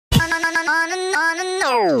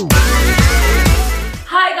Hi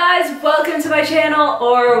guys, welcome to my channel,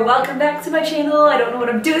 or welcome back to my channel. I don't know what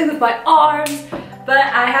I'm doing with my arms, but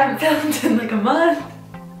I haven't filmed in like a month.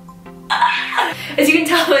 As you can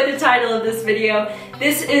tell by the title of this video,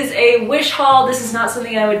 this is a Wish haul. This is not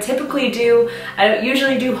something I would typically do. I don't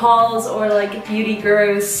usually do hauls or like beauty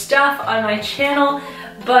gurus stuff on my channel,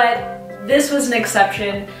 but this was an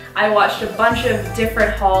exception. I watched a bunch of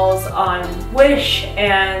different hauls on Wish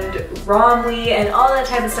and Romwe and all that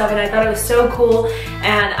type of stuff, and I thought it was so cool,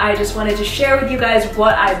 and I just wanted to share with you guys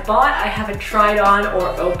what I bought. I haven't tried on or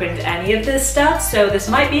opened any of this stuff, so this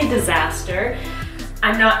might be a disaster.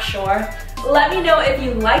 I'm not sure. Let me know if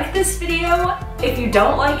you like this video. If you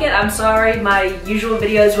don't like it, I'm sorry. My usual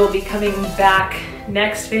videos will be coming back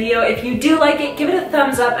next video. If you do like it, give it a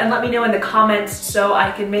thumbs up and let me know in the comments so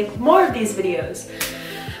I can make more of these videos.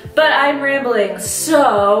 But I'm rambling,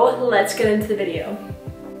 so let's get into the video.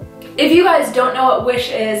 If you guys don't know what Wish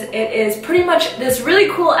is, it is pretty much this really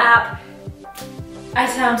cool app. I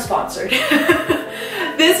sound sponsored.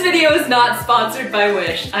 This video is not sponsored by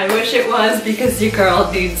Wish. I wish it was, because your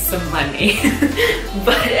girl needs some money.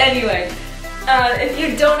 But anyway, if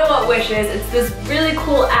you don't know what Wish is, it's this really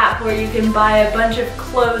cool app where you can buy a bunch of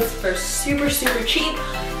clothes for super cheap.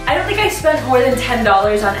 I don't think I spent more than $10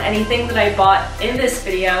 on anything that I bought in this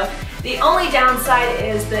video. The only downside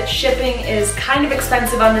is that shipping is kind of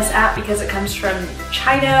expensive on this app because it comes from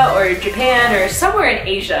China or Japan or somewhere in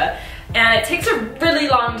Asia, and it takes a really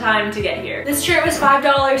long time to get here. This shirt was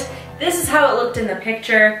 $5. This is how it looked in the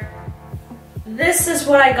picture. This is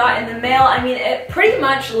what I got in the mail. I mean, it pretty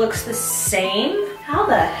much looks the same. How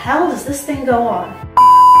the hell does this thing go on?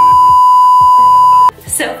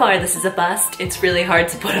 So far, this is a bust. It's really hard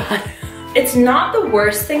to put on. It's not the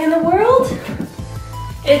worst thing in the world.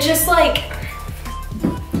 It just like,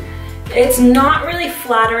 it's not really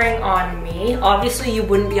flattering on me. Obviously, you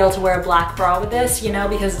wouldn't be able to wear a black bra with this, you know,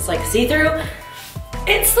 because it's like see-through.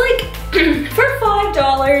 It's like, for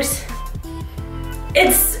 $5,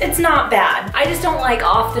 it's not bad. I just don't like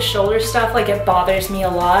off-the-shoulder stuff, like it bothers me a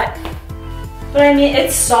lot. But I mean,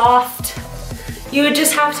 it's soft. You would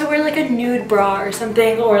just have to wear like a nude bra or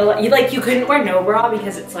something, or like you couldn't wear no bra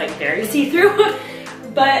because it's like very see-through.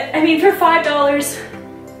 But I mean, for $5,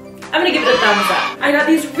 I'm gonna give it a thumbs up. I got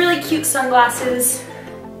these really cute sunglasses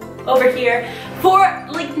over here for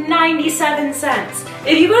like 97 cents.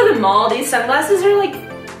 If you go to the mall, these sunglasses are like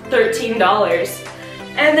 $13.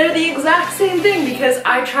 And they're the exact same thing because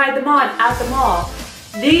I tried them on at the mall.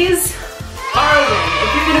 These are a win.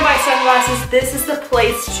 If you're gonna buy sunglasses, this is the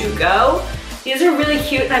place to go. These are really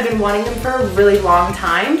cute and I've been wanting them for a really long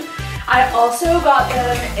time. I also got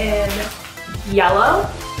them in yellow.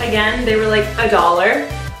 Again, they were like $1.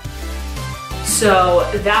 So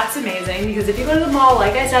that's amazing because if you go to the mall,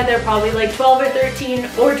 like I said, they're probably like $12 or $13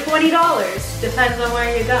 or $20. Depends on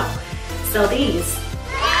where you go. So these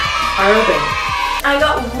are open. I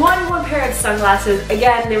got one more pair of sunglasses.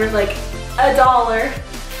 Again, they were like $1.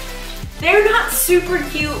 They're not super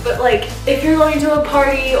cute, but like if you're going to a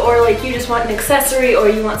party or like you just want an accessory or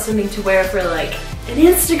you want something to wear for like an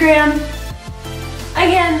Instagram,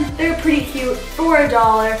 again, they're pretty cute for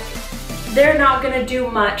 $1. They're not gonna do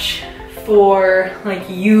much for like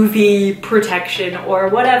UV protection or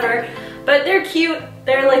whatever, but they're cute,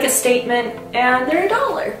 they're like a statement, and they're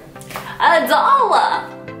 $1. $1!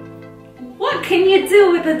 What can you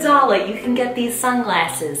do with $1? You can get these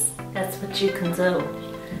sunglasses. That's what you can do.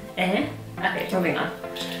 Okay, moving on.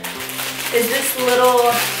 Is this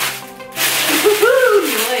little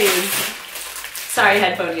noise? Sorry,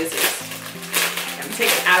 headphone users. I'm gonna take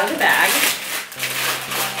it out of the bag.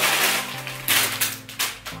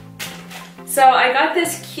 So I got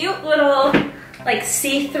this cute little like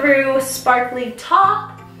see-through sparkly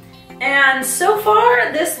top, and so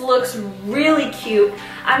far this looks really cute.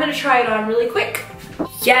 I'm gonna try it on really quick.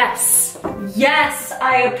 Yes, yes,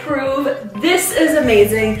 I approve. This is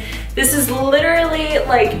amazing. This is literally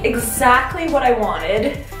like exactly what I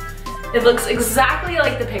wanted. It looks exactly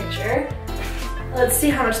like the picture. Let's see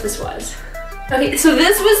how much this was. Okay, so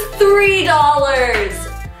this was $3.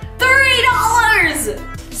 $3!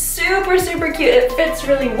 Super cute. It fits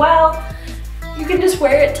really well. You can just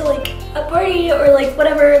wear it to like a party or like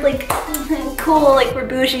whatever, like cool, like we're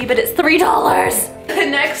bougie, but it's $3. The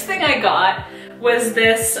next thing I got was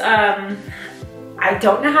this, I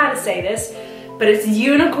don't know how to say this, but it's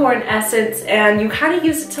unicorn essence, and you kind of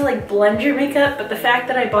use it to like blend your makeup, but the fact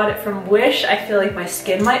that I bought it from Wish, I feel like my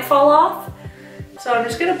skin might fall off. So I'm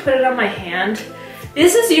just gonna put it on my hand.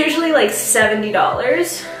 This is usually like $70,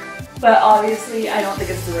 but obviously I don't think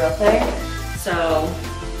it's the real thing, so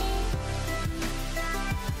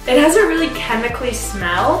It has a really chemically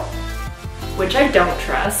smell, which I don't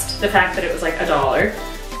trust. The fact that it was like $1.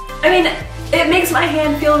 I mean, it makes my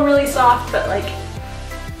hand feel really soft, but like,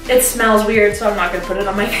 it smells weird, so I'm not gonna put it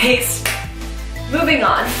on my face. Moving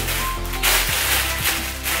on.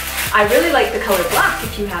 I really like the color black,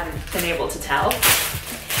 if you haven't been able to tell.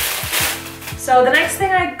 So the next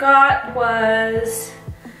thing I got was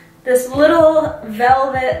this little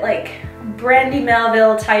velvet, like Brandy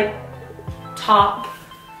Melville type top.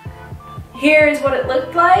 Here's what it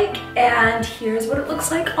looked like, and here's what it looks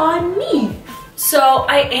like on me. So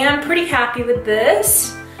I am pretty happy with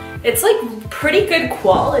this. It's like pretty good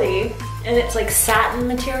quality, and it's like satin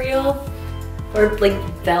material, or like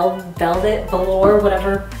velvet, velour,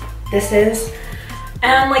 whatever this is.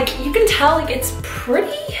 And like, you can tell like it's pretty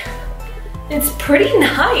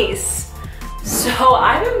nice. So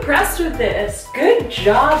I'm impressed with this. Good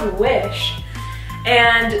job, Wish.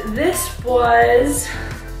 And this was,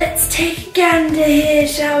 let's take a gander here,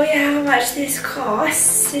 shall we, how much this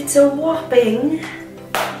costs. It's a whopping,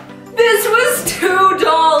 this was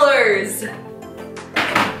 $2.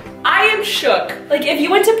 I am shook. Like, if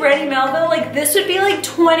you went to Brandy Melville, like this would be like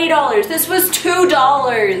 $20. This was $2.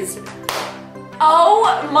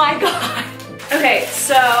 Oh my God. Okay,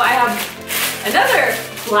 so I have another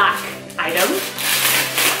black item.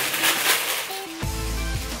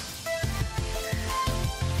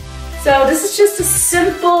 So this is just a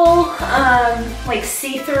simple, like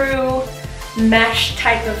see-through mesh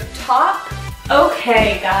type of top.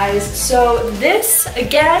 Okay guys, so this,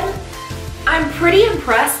 again, I'm pretty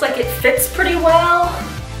impressed. Like, it fits pretty well.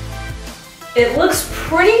 It looks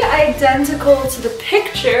pretty identical to the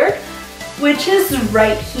picture, which is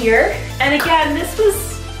right here. And again, this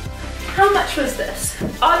was, how much was this?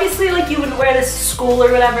 Obviously, like, you wouldn't wear this to school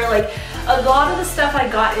or whatever. Like, a lot of the stuff I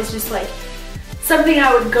got is just like something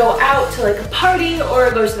I would go out to like a party or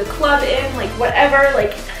go to the club in, like whatever.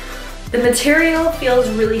 Like, the material feels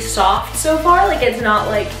really soft so far. Like, it's not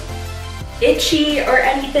like itchy or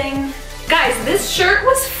anything. Guys, this shirt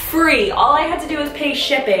was free. All I had to do was pay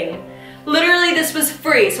shipping. Literally, this was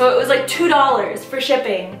free, so it was like $2 for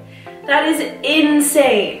shipping. That is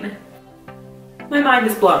insane. My mind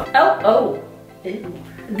is blown. Oh. Ew.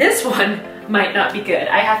 This one might not be good.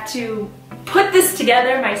 I have to put this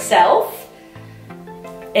together myself.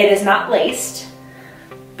 It is not laced,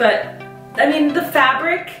 but I mean, the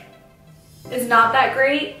fabric is not that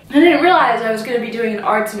great. I didn't realize I was gonna be doing an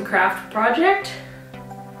arts and craft project,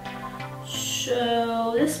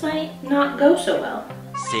 so this might not go so well.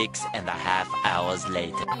 6.5 hours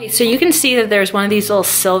later. Okay, so you can see that there's one of these little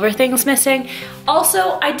silver things missing.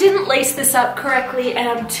 Also, I didn't lace this up correctly and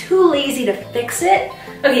I'm too lazy to fix it.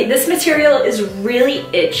 Okay, this material is really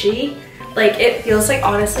itchy. Like, it feels like,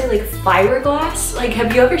 honestly, like fiberglass. Like,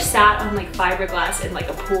 have you ever sat on like fiberglass in like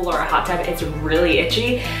a pool or a hot tub? It's really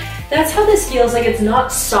itchy. That's how this feels. Like, it's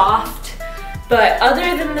not soft, but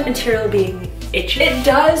other than the material being itchy, it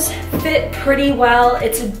does fit pretty well.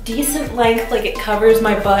 It's a decent length. Like, it covers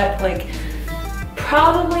my butt. Like,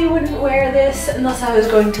 probably wouldn't wear this unless I was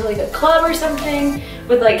going to like a club or something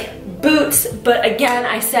with like boots, but again,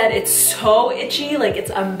 I said it's so itchy, like it's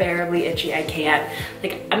unbearably itchy. I can't,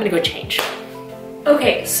 like, I'm gonna go change.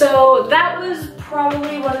 Okay, so that was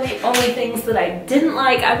probably one of the only things that I didn't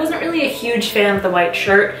like. I wasn't really a huge fan of the white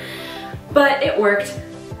shirt, but it worked.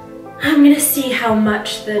 I'm gonna see how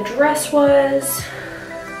much the dress was.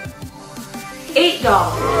 $8.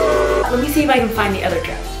 Let me see if I can find the other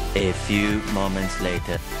dress. A few moments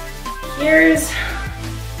later. Here's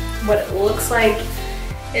what it looks like.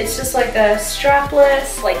 It's just like a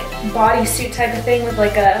strapless, like bodysuit type of thing with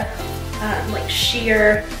like a like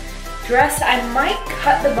sheer dress. I might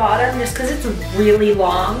cut the bottom just because it's really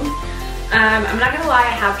long. I'm not gonna lie,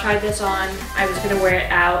 I have tried this on. I was gonna wear it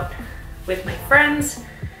out with my friends.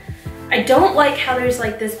 I don't like how there's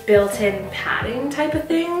like this built-in padding type of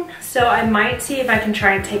thing, so I might see if I can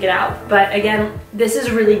try and take it out. But again, this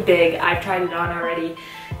is really big. I've tried it on already.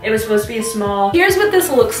 It was supposed to be a small. Here's what this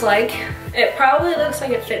looks like. It probably looks like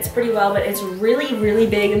it fits pretty well, but it's really, really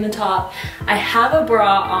big in the top. I have a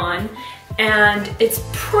bra on, and it's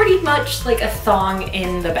pretty much like a thong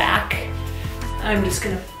in the back. I'm just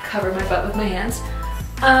gonna cover my butt with my hands.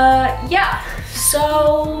 Yeah,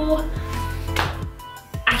 so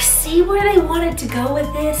I see where they wanted to go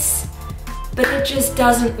with this, but it just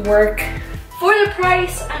doesn't work. For the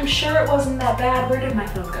price, I'm sure it wasn't that bad. Where did my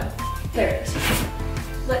phone go? There it is.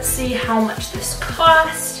 Let's see how much this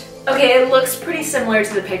cost. Okay, it looks pretty similar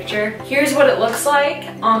to the picture. Here's what it looks like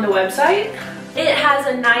on the website. It has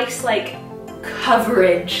a nice like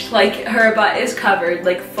coverage, like her butt is covered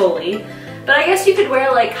like fully. But I guess you could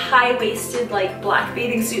wear like high-waisted like black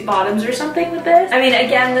bathing suit bottoms or something with this. I mean,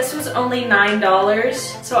 again, this was only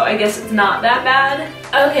 $9, so I guess it's not that bad.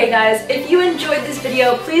 Okay guys, if you enjoyed this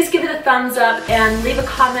video, please give it a thumbs up and leave a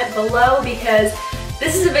comment below, because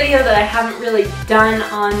this is a video that I haven't really done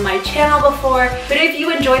on my channel before. But if you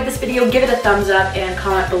enjoyed this video, give it a thumbs up and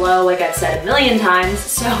comment below, like I've said a million times,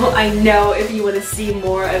 so I know if you want to see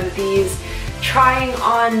more of these trying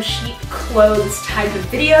on cheap clothes type of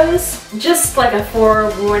videos. Just like a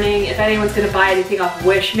forewarning, if anyone's gonna buy anything off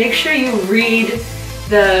Wish, make sure you read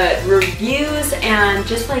the reviews and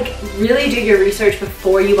just like really do your research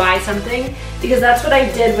before you buy something, because that's what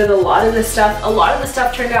I did with a lot of this stuff. A lot of the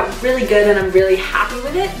stuff turned out really good and I'm really happy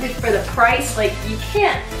with it. But for the price, like you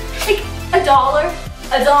can't, like $1,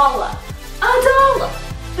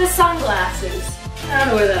 the sunglasses. I don't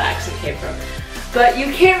know where that accent came from. But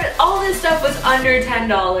you can't, all this stuff was under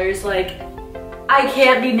 $10, like, I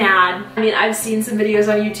can't be mad. I mean, I've seen some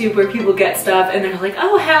videos on YouTube where people get stuff and they're like,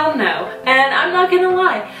 oh hell no. And I'm not gonna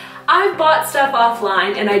lie, I bought stuff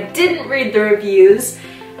offline and I didn't read the reviews,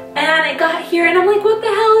 and it got here and I'm like, what the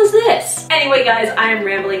hell is this? Anyway guys, I am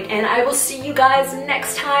rambling and I will see you guys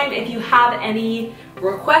next time. If you have any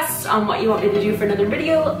requests on what you want me to do for another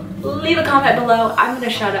video, leave a comment below. I'm gonna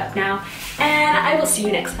shut up now and I will see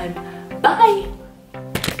you next time. Bye!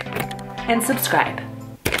 And subscribe.